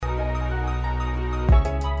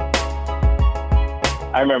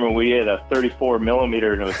I remember we had a 34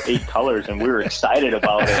 millimeter and it was 8 colors and we were excited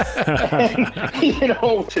about it.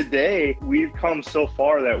 And, today we've come so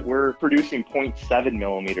far that we're producing 0.7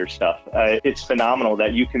 millimeter stuff. It's phenomenal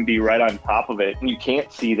that you can be right on top of it and you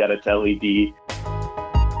can't see that it's LED.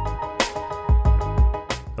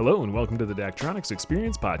 Hello and welcome to the Daktronics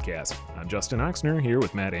Experience Podcast. I'm Justin Oxner here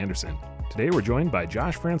with Matt Anderson. Today we're joined by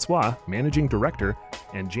Josh Francois, Managing Director,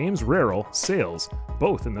 and James Roehrl, Sales,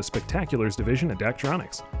 both in the Spectaculars division at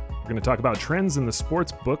Daktronics. We're going to talk about trends in the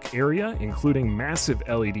sports book area, including massive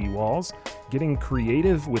LED walls, getting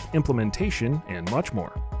creative with implementation, and much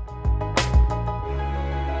more.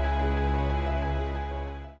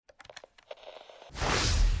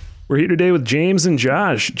 We're here today with James and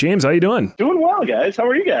Josh. James, how you doing? Doing well, guys. How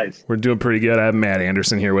are you guys? We're doing pretty good. I have Matt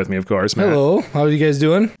Anderson here with me, of course. Matt. Hello. How are you guys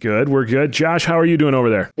doing? Good. We're good. Josh, how are you doing over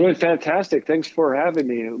there? Doing fantastic. Thanks for having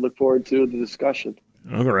me. I look forward to the discussion.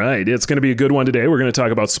 All right. It's going to be a good one today. We're going to talk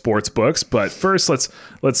about sports books. But first,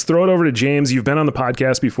 let's throw it over to James. You've been on the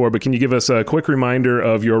podcast before, but can you give us a quick reminder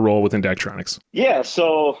of your role within Daktronics? Yeah.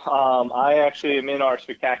 So I actually am in our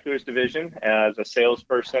Spectaculars division as a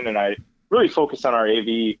salesperson, and I really focus on our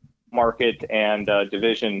AV market and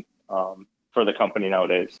division for the company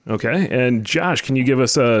nowadays. Okay. And Josh, can you give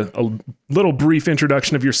us a little brief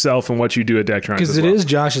introduction of yourself and what you do at Daktronics? Because it is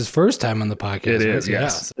Josh's first time on the podcast. It is, right?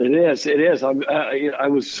 yes. It is. I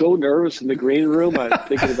was so nervous in the green room. I'm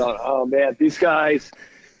thinking about, oh man, these guys.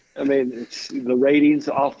 I mean, it's the ratings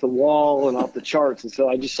off the wall and off the charts, and so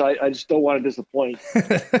I just don't want to disappoint.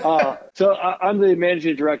 So I'm the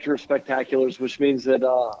managing director of Spectaculars, which means that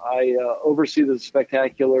I oversee the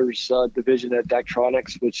Spectaculars division at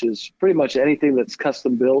Daktronics, which is pretty much anything that's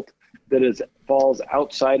custom built that falls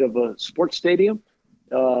outside of a sports stadium,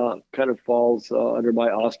 kind of falls under my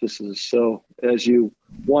auspices. So as you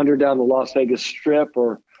wander down the Las Vegas Strip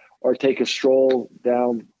or take a stroll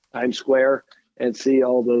down Times Square and see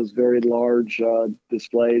all those very large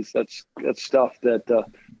displays, that's stuff that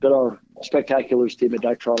our Spectaculars team at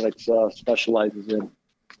Daktronics specializes in.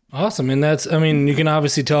 Awesome. And you can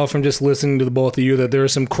obviously tell from just listening to the both of you that there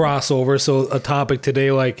is some crossover. So a topic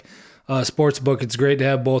today like sports book, it's great to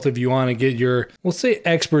have both of you on and get your, we'll say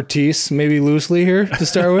expertise, maybe loosely here to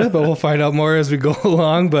start with, but we'll find out more as we go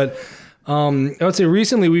along. But I would say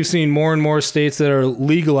recently we've seen more and more states that are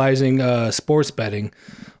legalizing sports betting.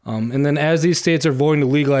 And then as these states are voting to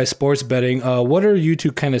legalize sports betting, what are you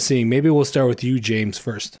two kind of seeing? Maybe we'll start with you, James,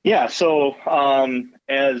 first. Yeah, so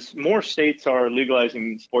as more states are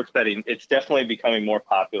legalizing sports betting, it's definitely becoming more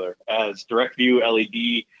popular. As direct view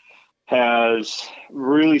LED has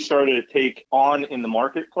really started to take on in the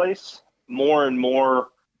marketplace, more and more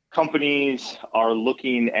companies are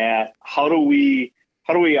looking at how do we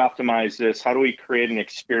optimize this? How do we create an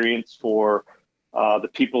experience for the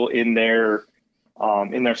people in their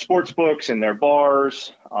sports books, in their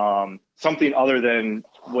bars, something other than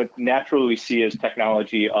what naturally we see as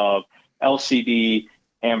technology of LCD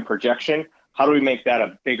and projection. How do we make that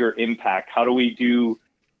a bigger impact? How do we do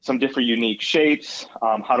some different unique shapes?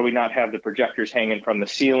 How do we not have the projectors hanging from the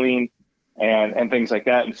ceiling and things like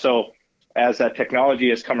that? And so as that technology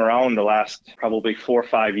has come around the last probably 4 or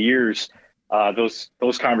 5 years,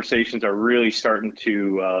 those conversations are really starting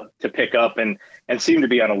to pick up and seem to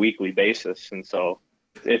be on a weekly basis. And so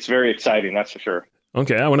it's very exciting, that's for sure.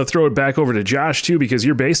 Okay, I want to throw it back over to Josh too, because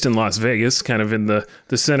you're based in Las Vegas, kind of in the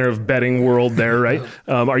center of betting world there, right?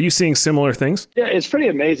 Are you seeing similar things? Yeah, it's pretty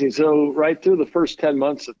amazing. So right through the first 10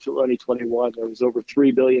 months of 2021, there was over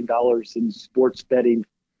 $3 billion in sports betting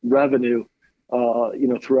revenue,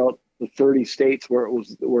 throughout the 30 states where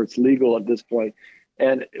it's legal at this point.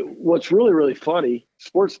 And what's really, really funny,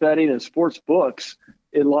 sports betting and sports books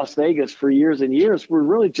in Las Vegas for years and years were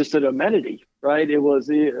really just an amenity, right? It was,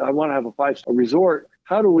 I want to have a 5-star resort.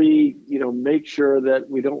 How do we, make sure that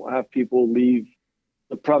we don't have people leave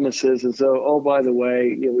the premises? And so, oh, by the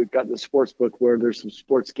way, we've got the sports book where there's some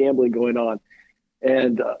sports gambling going on.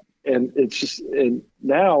 And it's just, and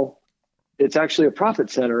now it's actually a profit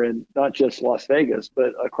center in not just Las Vegas,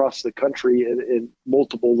 but across the country in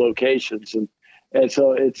multiple locations. And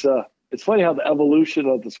so it's funny how the evolution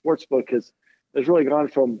of the sports book has really gone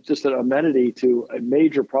from just an amenity to a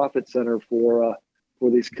major profit center for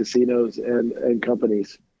these casinos and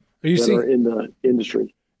companies are in the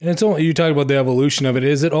industry. And it's only, you talk about the evolution of it.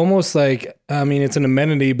 Is it almost like, it's an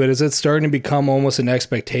amenity, but is it starting to become almost an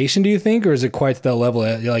expectation, do you think? Or is it quite to that level?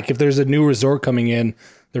 Like if there's a new resort coming in,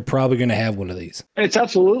 they're probably going to have one of these. It's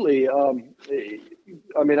absolutely. I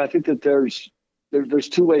think that there's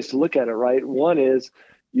two ways to look at it, right? One is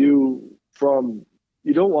from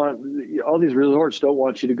you don't want, all these resorts don't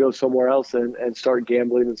want you to go somewhere else and start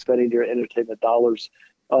gambling and spending your entertainment dollars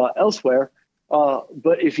elsewhere.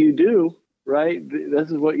 But if you do, right, this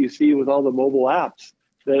is what you see with all the mobile apps.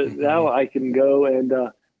 That now I can go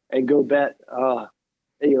and go bet,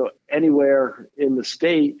 anywhere in the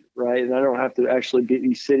state, right? And I don't have to actually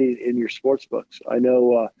be sitting in your sports books. I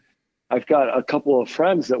know I've got a couple of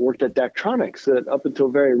friends that worked at Daktronics that up until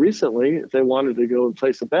very recently, if they wanted to go and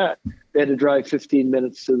place a bet, they had to drive 15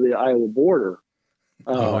 minutes to the Iowa border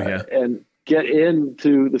and get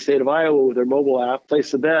into the state of Iowa with their mobile app,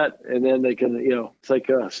 place a bet, and then they can, it's like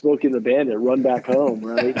Smoking the Bandit, run back home,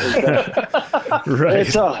 right? Right.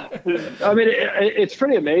 It's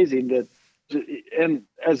pretty amazing that, and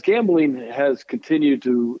as gambling has continued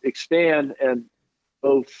to expand, and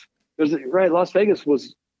Las Vegas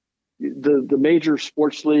was the major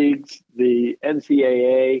sports leagues, the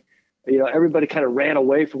NCAA, everybody kind of ran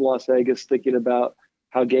away from Las Vegas thinking about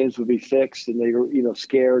how games would be fixed, and they were,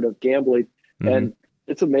 scared of gambling. Mm-hmm. And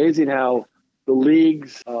it's amazing how the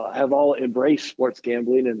leagues have all embraced sports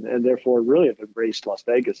gambling and therefore really have embraced Las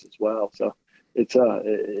Vegas as well. So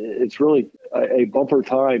it's really a bumper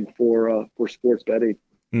time for sports betting.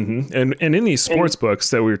 Mm-hmm. And in these sports books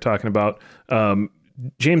that we were talking about,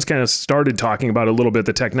 James kind of started talking about a little bit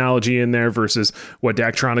the technology in there versus what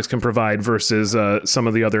Daktronics can provide versus some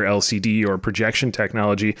of the other LCD or projection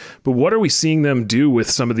technology. But what are we seeing them do with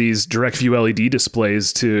some of these direct view LED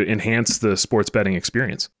displays to enhance the sports betting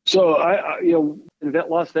experience? So in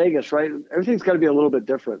Las Vegas, right, everything's got to be a little bit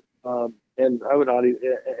different. And I would not,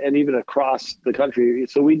 and even across the country.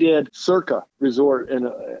 So we did Circa Resort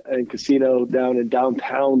and Casino down in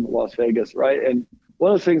downtown Las Vegas, right? And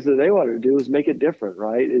one of the things that they wanted to do is make it different,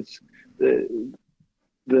 right? It's the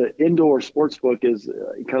indoor sports book is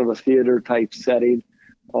kind of a theater type setting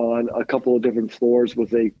on a couple of different floors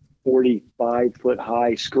with a 45-foot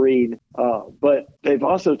high screen. But they've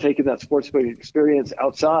also taken that sportsbook experience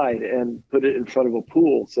outside and put it in front of a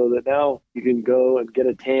pool so that now you can go and get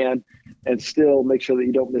a tan and still make sure that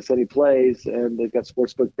you don't miss any plays. And they've got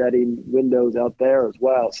sportsbook betting windows out there as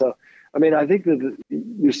well. So, I think that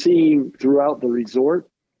you're seeing throughout the resort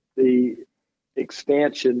the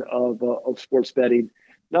expansion of sports betting,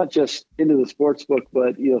 not just into the sports book,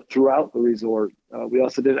 but throughout the resort. We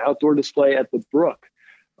also did an outdoor display at the Brook,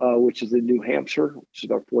 which is in New Hampshire, which is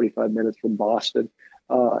about 45 minutes from Boston,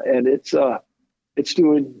 and it's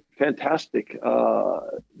doing fantastic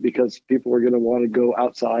because people are going to want to go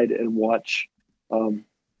outside and watch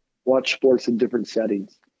sports in different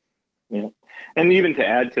settings. Yeah. And even to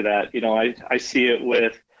add to that, I see it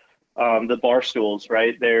with the bar stools,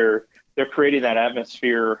 right? They're creating that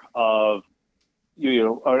atmosphere of,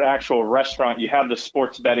 an actual restaurant. You have the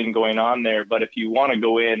sports betting going on there, but if you want to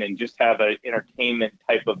go in and just have an entertainment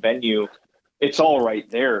type of venue, it's all right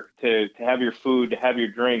there to have your food, to have your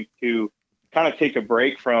drink, to kind of take a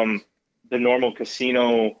break from the normal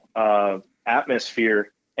casino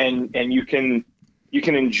atmosphere, and you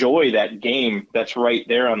can enjoy that game that's right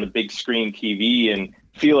there on the big screen TV and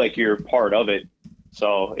feel like you're part of it.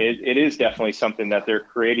 So it is definitely something that they're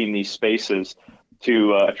creating these spaces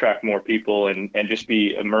to attract more people and just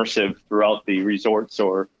be immersive throughout the resorts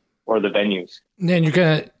or the venues. And you're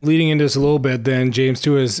kind of leading into this a little bit then, James,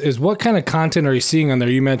 too, is what kind of content are you seeing on there?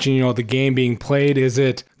 You mentioned, the game being played. Is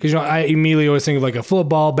it, because, I immediately always think of like a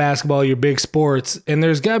football, basketball, your big sports, and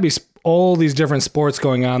there's got to be all these different sports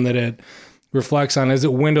going on that it reflects on. Is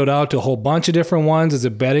it windowed out to a whole bunch of different ones? Is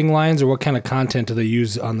it betting lines, or what kind of content do they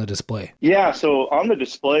use on the display? Yeah, so on the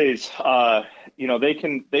displays, they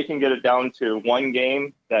can get it down to one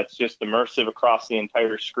game that's just immersive across the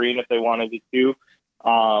entire screen if they wanted it to,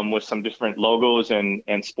 with some different logos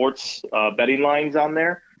and sports betting lines on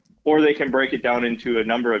there, or they can break it down into a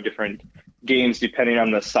number of different games depending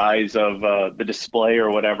on the size of the display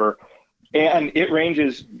or whatever. And it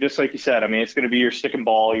ranges, just like you said. It's going to be your stick and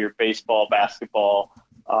ball, your baseball, basketball,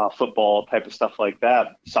 football type of stuff like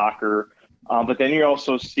that, soccer. But then you're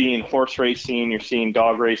also seeing horse racing, you're seeing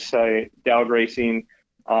dog racing,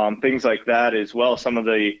 things like that as well. Some of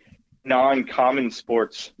the non-common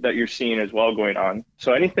sports that you're seeing as well going on.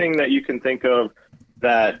 So anything that you can think of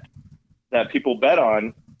that people bet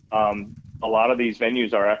on, a lot of these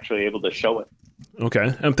venues are actually able to show it.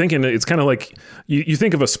 Okay. I'm thinking it's kind of like you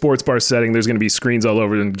think of a sports bar setting, there's going to be screens all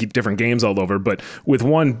over and different games all over. But with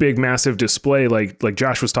one big, massive display, like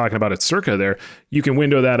Josh was talking about at Circa there, you can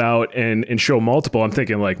window that out and show multiple. I'm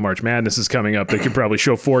thinking like March Madness is coming up. They could probably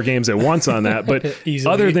show 4 games at once on that. But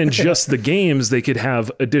other than just the games, they could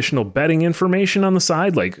have additional betting information on the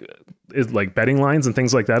side, like betting lines and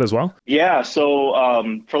things like that as well. Yeah.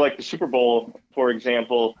 So for like the Super Bowl, for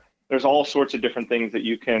example, there's all sorts of different things that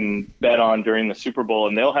you can bet on during the Super Bowl,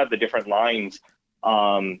 and they'll have the different lines.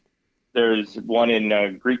 There's one in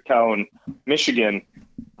Greektown, Michigan,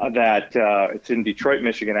 that it's in Detroit,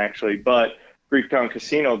 Michigan, actually, but Greektown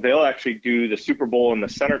Casino, they'll actually do the Super Bowl in the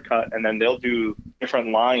center cut, and then they'll do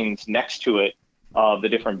different lines next to it, the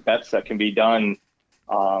different bets that can be done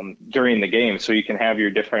during the game. So you can have your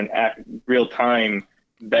different real-time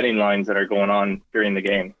betting lines that are going on during the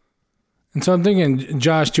game. And so I'm thinking,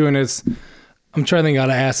 Josh, too, and I'm trying to think how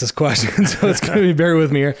to ask this question, so it's going to be, bear with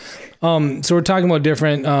me here. So we're talking about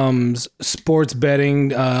different sports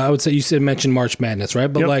betting. I would say you mentioned March Madness, right?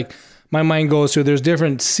 But like my mind goes to, there's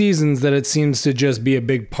different seasons that it seems to just be a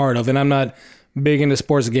big part of. And I'm not big into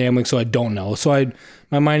sports gambling, so I don't know. So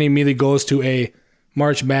my mind immediately goes to a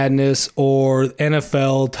March Madness or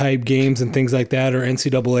NFL type games and things like that, or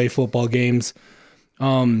NCAA football games.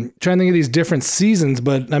 Trying to think of these different seasons,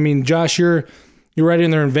 but I mean, Josh, you're right in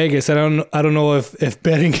there in Vegas. I don't know if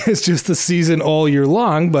betting is just the season all year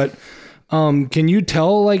long, but can you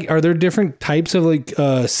tell, like, are there different types of like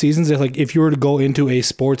seasons that, like, if you were to go into a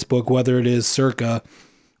sports book, whether it is Circa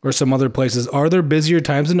or some other places, are there busier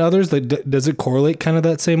times than others? Like, does it correlate kind of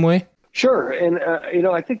that same way? Sure. And,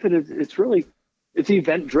 I think that it's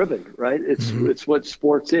event driven, right? It's what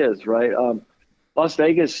sports is, right? Las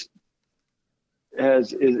Vegas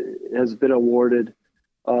has been awarded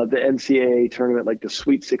the NCAA tournament, like the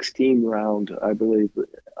Sweet 16 round, I believe,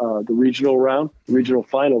 the regional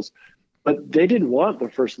finals. But they didn't want the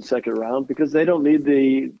first and second round because they don't need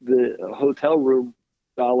the hotel room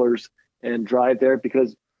dollars and drive there,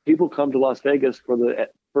 because people come to Las Vegas for the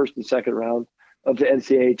first and second round of the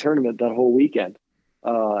NCAA tournament that whole weekend.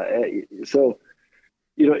 So,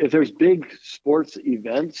 if there's big sports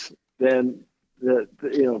events, then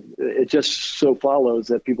it just so follows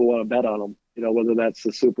that people want to bet on them. Whether that's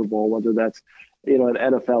the Super Bowl, whether that's an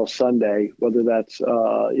NFL Sunday, whether that's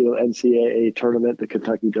NCAA tournament, the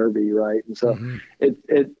Kentucky Derby, right? And so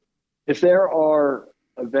if there are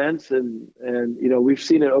events and we've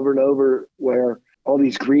seen it over and over where all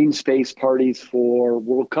these green space parties for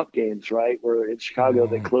World Cup games, right? Where in Chicago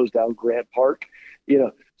they closed down Grant Park,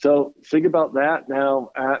 So think about that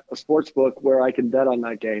now at a sports book where I can bet on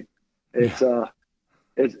that game.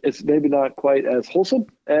 It's maybe not quite as wholesome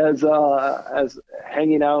as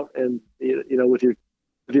hanging out and with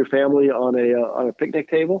your family on a picnic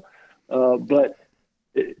table, but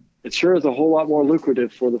it sure is a whole lot more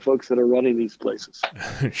lucrative for the folks that are running these places.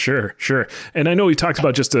 Sure. And I know we talked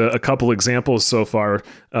about just a couple examples so far.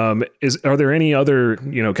 Are there any other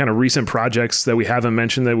kind of recent projects that we haven't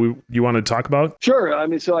mentioned that you want to talk about? Sure. I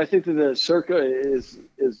mean, so I think that the Circa is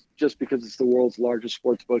just because it's the world's largest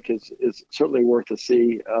sports book is certainly worth a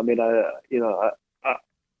see. I mean,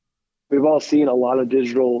 we've all seen a lot of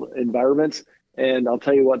digital environments, and I'll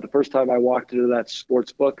tell you what, the first time I walked into that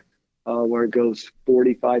sports book, where it goes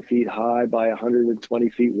 45 feet high by 120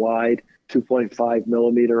 feet wide, 2.5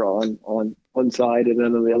 millimeter on one side, and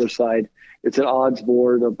then on the other side, it's an odds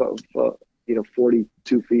board of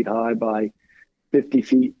 42 feet high by 50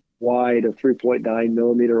 feet wide of 3.9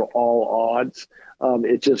 millimeter, all odds.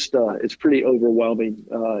 It's pretty overwhelming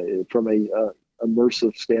from a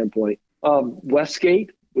immersive standpoint.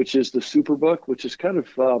 Westgate, which is the Superbook, which is kind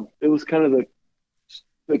of it was kind of the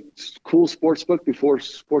cool sports book before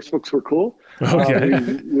sports books were cool. Okay.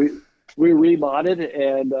 We remodded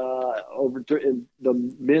and in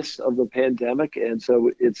the midst of the pandemic, and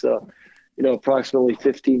so it's approximately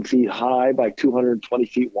 15 feet high by 220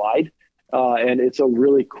 feet wide, and it's a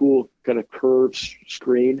really cool kind of curved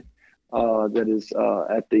screen that is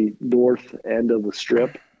at the north end of the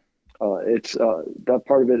strip. It's that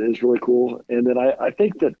part of it is really cool, and then I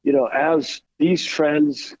think that as these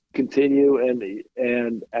trends continue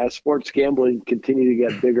and as sports gambling continue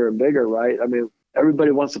to get bigger and bigger, right? I mean,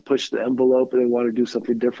 everybody wants to push the envelope and they want to do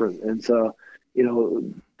something different, and so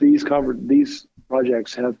these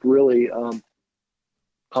projects have really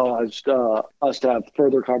caused us to have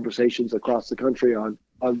further conversations across the country on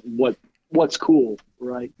what's cool,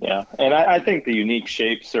 right? Yeah, and I think the unique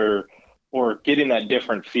shapes or getting that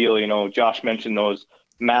different feel. Josh mentioned those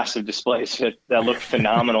massive displays that look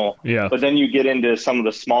phenomenal. Yeah. But then you get into some of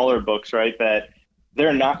the smaller books, right, that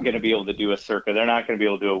they're not going to be able to do a Circa. They're not going to be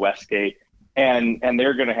able to do a Westgate. And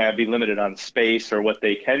they're going to be limited on space or what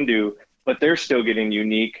they can do, but they're still getting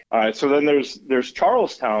unique. So then there's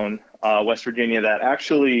Charlestown, West Virginia, that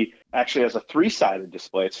actually has a 3-sided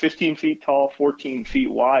display. It's 15 feet tall, 14 feet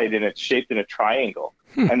wide, and it's shaped in a triangle.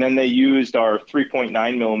 And then they used our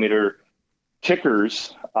 3.9 millimeter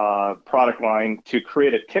tickers product line to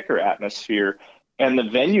create a ticker atmosphere, and the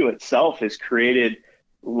venue itself is created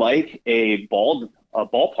like a ball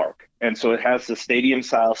ballpark. And so it has the stadium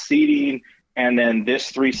style seating, and then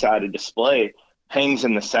this 3-sided display hangs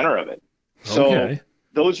in the center of it. So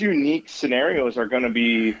those unique scenarios are going to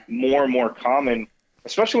be more and more common,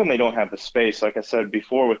 especially when they don't have the space. Like I said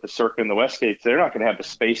before, with the Circa and the Westgates, they're not going to have the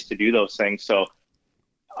space to do those things. So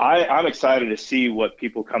I'm excited to see what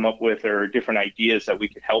people come up with, or different ideas that we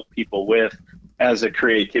could help people with as the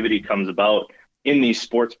creativity comes about in these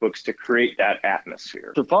sports books to create that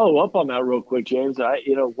atmosphere. To follow up on that real quick, James,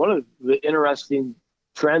 one of the interesting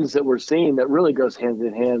trends that we're seeing that really goes hand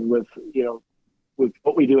in hand with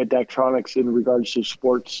what we do at Daktronics in regards to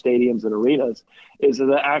sports stadiums and arenas is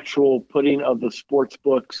the actual putting of the sports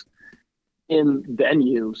books in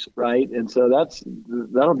venues, right? And so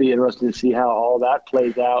that'll be interesting to see how all that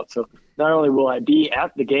plays out. So not only will I be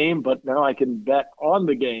at the game, but now I can bet on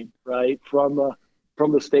the game, right, from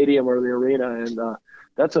the stadium or the arena. And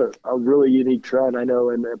that's a really unique trend. I know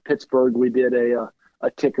in Pittsburgh we did a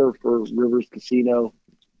ticker for Rivers Casino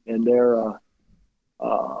and their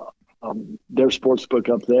sports book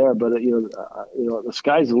up there. But the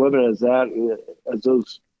sky's the limit as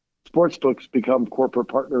those sports books become corporate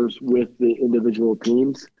partners with the individual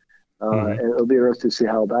teams. And it'll be interesting to see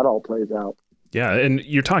how that all plays out. Yeah, and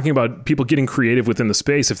you're talking about people getting creative within the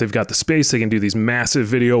space. If they've got the space, they can do these massive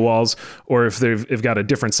video walls, or if they've got a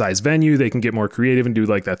different size venue, they can get more creative and do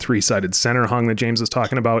like that 3-sided center hung that James was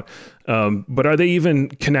talking about. But are they even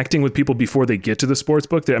connecting with people before they get to the sports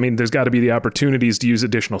book? I mean, there's got to be the opportunities to use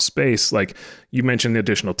additional space. Like you mentioned the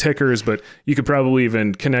additional tickers, but you could probably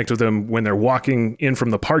even connect with them when they're walking in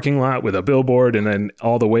from the parking lot with a billboard and then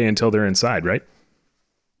all the way until they're inside, right?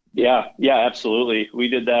 Yeah, absolutely. We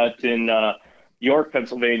did that in York,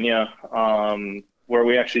 Pennsylvania, where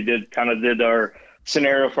we actually did our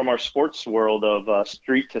scenario from our sports world of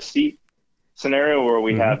street to seat scenario, where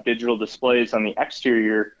we have digital displays on the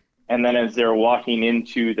exterior, and then as they're walking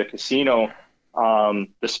into the casino,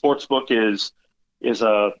 the sports book is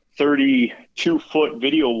a 32-foot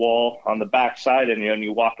video wall on the back side, and when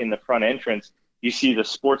you walk in the front entrance, you see the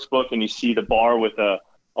sports book and you see the bar with a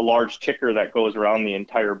large ticker that goes around the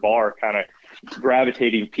entire bar, kind of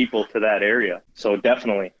gravitating people to that area. So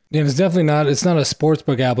definitely. And it's not a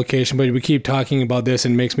sportsbook application, but we keep talking about this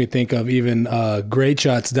and it makes me think of even Great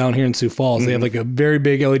Shots down here in Sioux Falls. They have like a very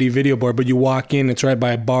big LED video board, but you walk in, it's right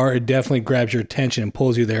by a bar. It definitely grabs your attention and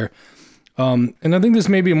pulls you there. And I think this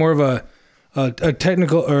may be more of a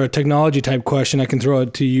technical or a technology type question I can throw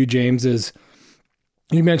it to you, James, is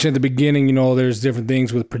you mentioned at the beginning, there's different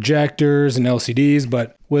things with projectors and LCDs,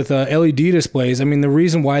 but with LED displays, I mean, the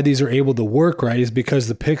reason why these are able to work right is because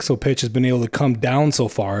the pixel pitch has been able to come down so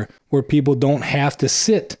far where people don't have to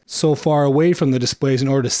sit so far away from the displays in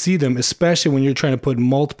order to see them, especially when you're trying to put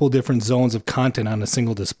multiple different zones of content on a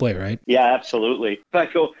single display, right? Yeah, absolutely.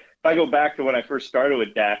 If I go back to when I first started with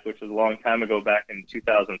DAC, which was a long time ago, back in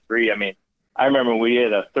 2003, I mean, I remember we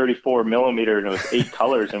had a 34 millimeter and it was 8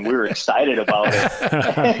 colors and we were excited about it.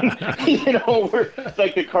 And, we're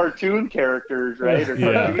like the cartoon characters, right? Or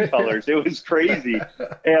cartoon colors. It was crazy.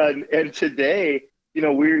 And today,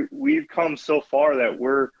 we've come so far that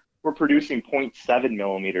we're producing 0.7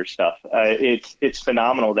 millimeter stuff. It's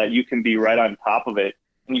phenomenal that you can be right on top of it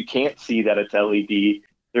and you can't see that it's LED.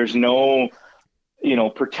 There's no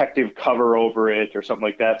protective cover over it or something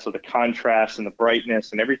like that. So the contrast and the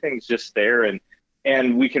brightness and everything's just there.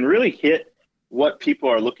 And we can really hit what people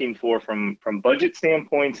are looking for from budget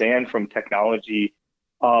standpoints and from technology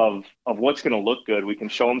of what's going to look good. We can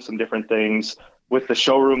show them some different things with the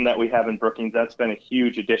showroom that we have in Brookings. That's been a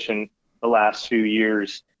huge addition the last few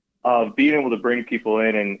years of being able to bring people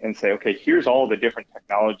in and say, okay, here's all the different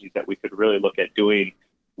technologies that we could really look at doing.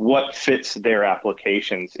 What fits their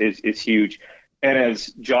applications is huge. And as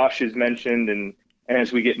Josh has mentioned, and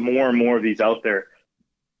as we get more and more of these out there,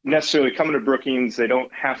 necessarily coming to Brookings, they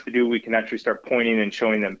don't have to do, we can actually start pointing and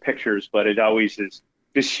showing them pictures, but it always is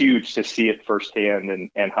just huge to see it firsthand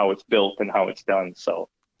and how it's built and how it's done. So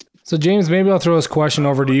James, maybe I'll throw this question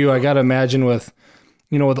over to you. I got to imagine with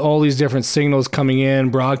all these different signals coming in,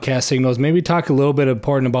 broadcast signals, maybe talk a little bit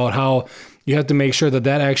important about how you have to make sure that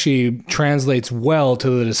actually translates well to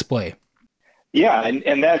the display. Yeah,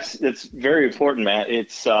 and that's very important, Matt.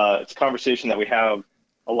 It's a conversation that we have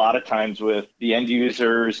a lot of times with the end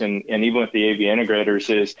users and even with the AV integrators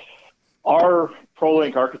is our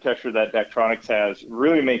ProLink architecture that Daktronics has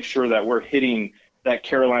really makes sure that we're hitting that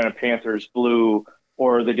Carolina Panthers blue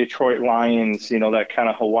or the Detroit Lions, that kind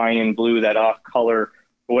of Hawaiian blue, that off color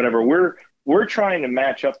or whatever. We're trying to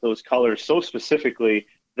match up those colors so specifically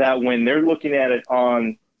that when they're looking at it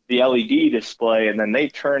on the LED display and then they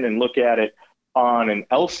turn and look at it on an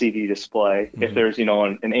LCD display, if there's,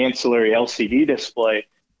 an ancillary LCD display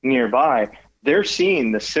nearby, they're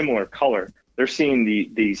seeing the similar color. They're seeing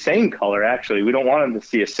the same color, actually. We don't want them to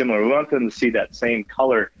see a similar. We want them to see that same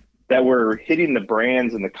color, that we're hitting the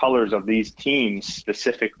brands and the colors of these teams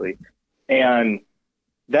specifically. And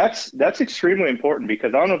that's extremely important,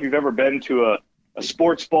 because I don't know if you've ever been to a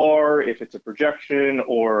sports bar, if it's a projection,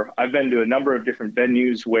 or I've been to a number of different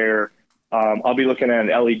venues where I'll be looking at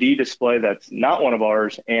an LED display that's not one of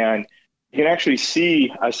ours, and you can actually see,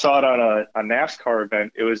 I saw it on a NASCAR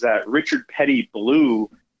event. It was that Richard Petty blue,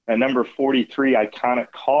 a number 43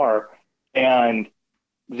 iconic car, and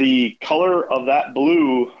the color of that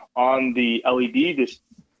blue on the LED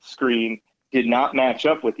screen did not match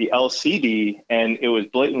up with the LCD, and it was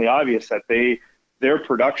blatantly obvious that their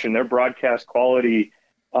production, their broadcast quality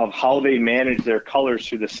of how they manage their colors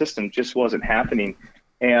through the system just wasn't happening.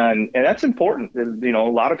 And that's important. A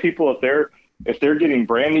lot of people, if they're getting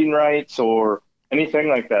branding rights or anything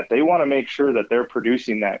like that, they want to make sure that they're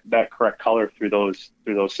producing that correct color through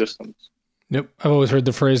those systems. Yep. I've always heard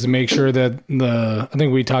the phrase to make sure that I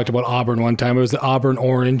think we talked about Auburn one time. It was the Auburn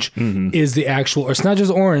orange is the actual, or it's not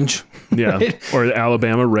just orange. Yeah. Right? Or the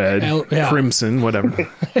Alabama red, crimson, whatever.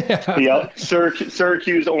 Yep.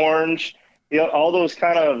 Syracuse orange. All those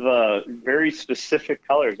kind of very specific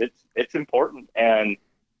colors. It's important and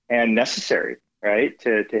necessary, right,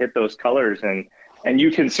 to hit those colors, and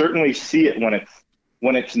you can certainly see it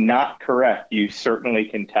when it's not correct. You certainly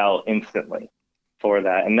can tell instantly for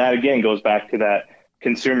that, and that again goes back to that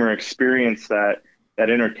consumer experience, that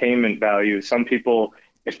entertainment value. Some people,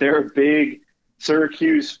 if they're a big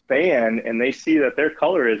Syracuse fan and they see that their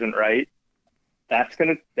color isn't right, that's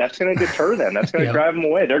gonna deter them. That's gonna drive them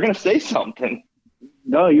away. They're gonna say something.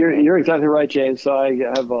 No, you're exactly right, James. So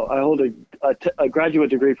I hold a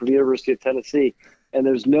graduate degree from the University of Tennessee, and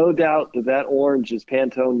there's no doubt that orange is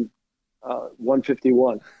Pantone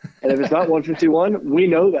 151. And if it's not 151, we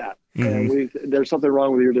know that. And there's something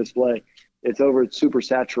wrong with your display. It's super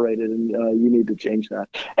saturated, and you need to change that.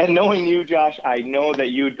 And knowing you, Josh, I know that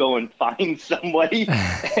you would go and find somebody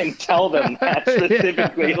and tell them that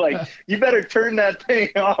specifically. Like, you better turn that thing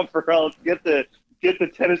off, or else get the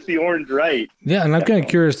Tennessee orange right. Yeah, and I'm kind of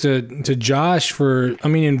curious to Josh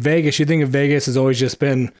in Vegas, you think of Vegas has always just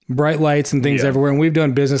been bright lights and things everywhere, and we've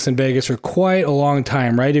done business in Vegas for quite a long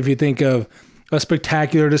time, right? If you think of a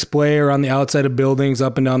spectacular display or on the outside of buildings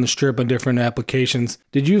up and down the strip on different applications.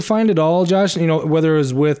 Did you find it all, Josh? Whether it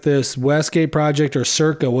was with this Westgate project or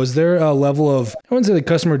Circa, was there a level of, I wouldn't say the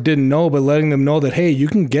customer didn't know, but letting them know that, hey, you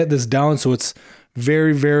can get this down so it's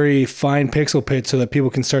very, very fine pixel pitch so that people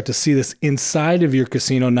can start to see this inside of your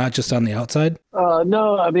casino, not just on the outside?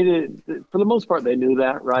 No, for the most part, they knew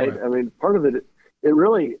that, right? Part of it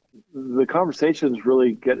really, the conversations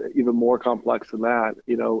really get even more complex than that.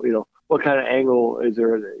 What kind of angle is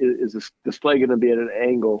there? Is this display going to be at an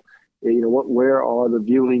angle? Where are the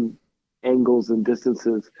viewing angles and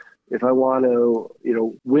distances? If I want to,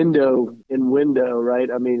 window in window, right?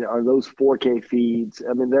 Are those 4K feeds?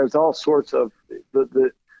 There's all sorts of,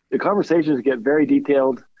 the conversations get very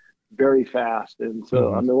detailed very fast. And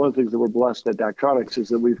so, one of the things that we're blessed at Daktronics is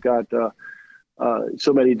that we've got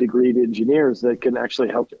so many degreed engineers that can actually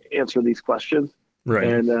help answer these questions. Right.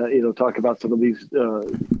 And, talk about some of these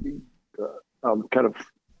kind of,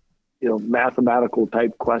 mathematical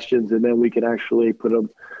type questions, and then we can actually put them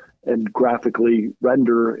and graphically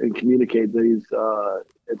render and communicate these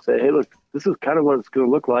and say, hey, look, this is kind of what it's going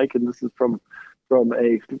to look like, and this is from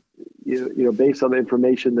a based on the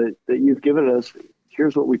information that you've given us,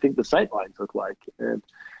 here's what we think the sight lines look like, and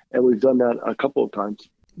we've done that a couple of times.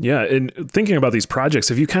 Yeah, and thinking about these projects,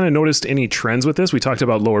 have you kind of noticed any trends with this? We talked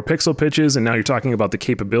about lower pixel pitches, and now you're talking about the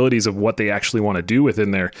capabilities of what they actually want to do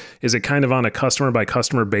within there. Is it kind of on a customer by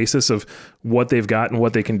customer basis of what they've got and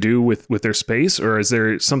what they can do with their space, or is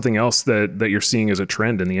there something else that you're seeing as a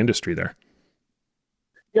trend in the industry there?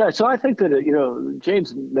 Yeah, so I think that,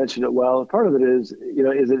 James mentioned it well. Part of it is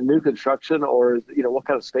it new construction, or what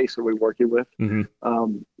kind of space are we working with?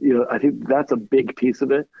 I think that's a big piece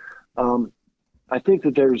of it. I think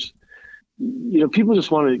that there's, people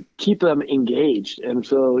just want to keep them engaged. And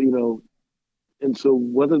so,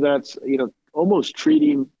 whether that's, almost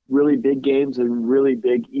treating really big games and really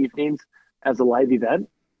big evenings as a live event.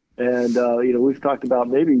 And, we've talked about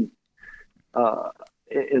maybe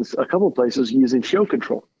in a couple of places using show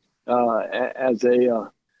control as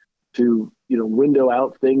to window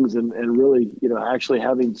out things and really, actually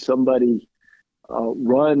having somebody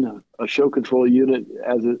run a show control unit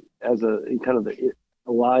as a kind of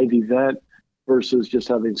a live event versus just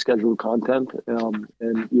having scheduled content and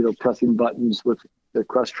pressing buttons with the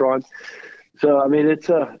Crestron. So, I mean, it's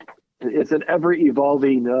an ever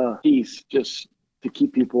evolving piece just to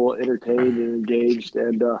keep people entertained and engaged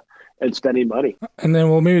and spending money. And then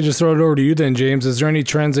we'll maybe just throw it over to you then, James. Is there any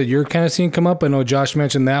trends that you're kind of seeing come up? I know Josh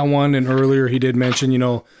mentioned that one, and earlier he did mention,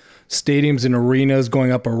 stadiums and arenas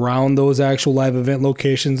going up around those actual live event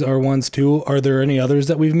locations are ones too. Are there any others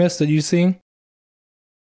that we've missed that you've seen?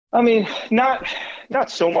 I mean, not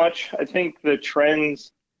so much. I think the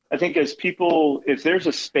trends, as people, if there's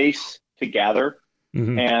a space to gather,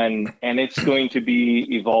 mm-hmm. and it's going to be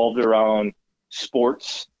evolved around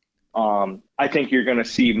sports, I think you're going to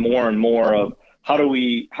see more and more of how do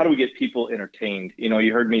we get people entertained?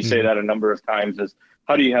 You heard me say that a number of times, is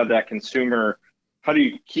how do you have that consumer, how do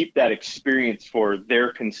you keep that experience for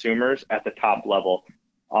their consumers at the top level?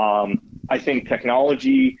 I think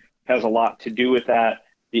technology has a lot to do with that.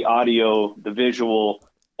 The audio, the visual,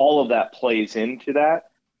 all of that plays into that.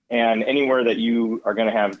 And anywhere that you are going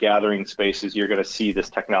to have gathering spaces, you're going to see this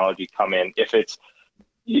technology come in. If it's,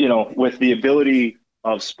 with the ability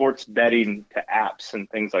of sports betting to apps and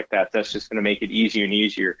things like that, that's just going to make it easier and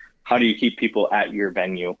easier. How do you keep people at your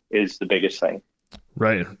venue is the biggest thing.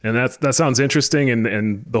 Right. And that sounds interesting.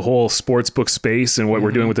 And the whole sportsbook space and what mm-hmm.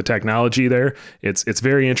 we're doing with the technology there, it's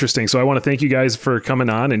very interesting. So I want to thank you guys for coming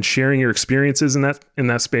on and sharing your experiences in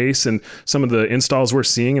that space and some of the installs we're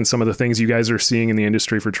seeing and some of the things you guys are seeing in the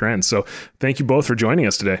industry for trends. So thank you both for joining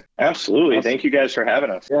us today. Absolutely. Awesome. Thank you guys for having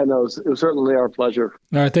us. Yeah, no, it was certainly our pleasure.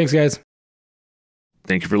 All right. Thanks, guys.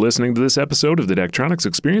 Thank you for listening to this episode of the Daktronics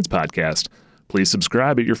Experience Podcast. Please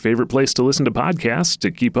subscribe at your favorite place to listen to podcasts to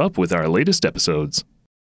keep up with our latest episodes.